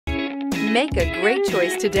Make a great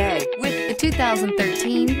choice today with the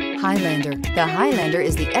 2013 Highlander. The Highlander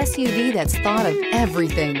is the SUV that's thought of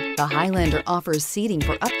everything. The Highlander offers seating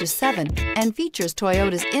for up to 7 and features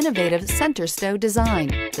Toyota's innovative center stow design.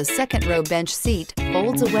 The second row bench seat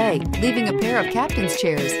folds away, leaving a pair of captain's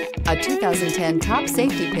chairs. A 2010 Top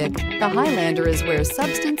Safety Pick, the Highlander is where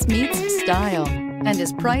substance meets style and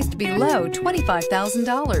is priced below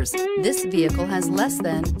 $25,000. This vehicle has less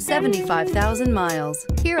than 75,000 miles.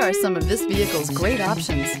 Here are some of this vehicle's great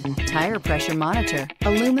options: tire pressure monitor,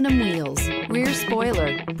 aluminum wheels, rear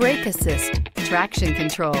spoiler, brake assist, traction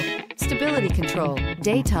control, stability control,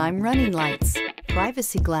 daytime running lights,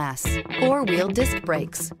 privacy glass, 4-wheel disc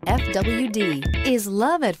brakes, FWD. Is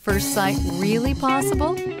love at first sight really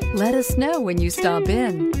possible? Let us know when you stop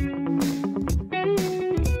in.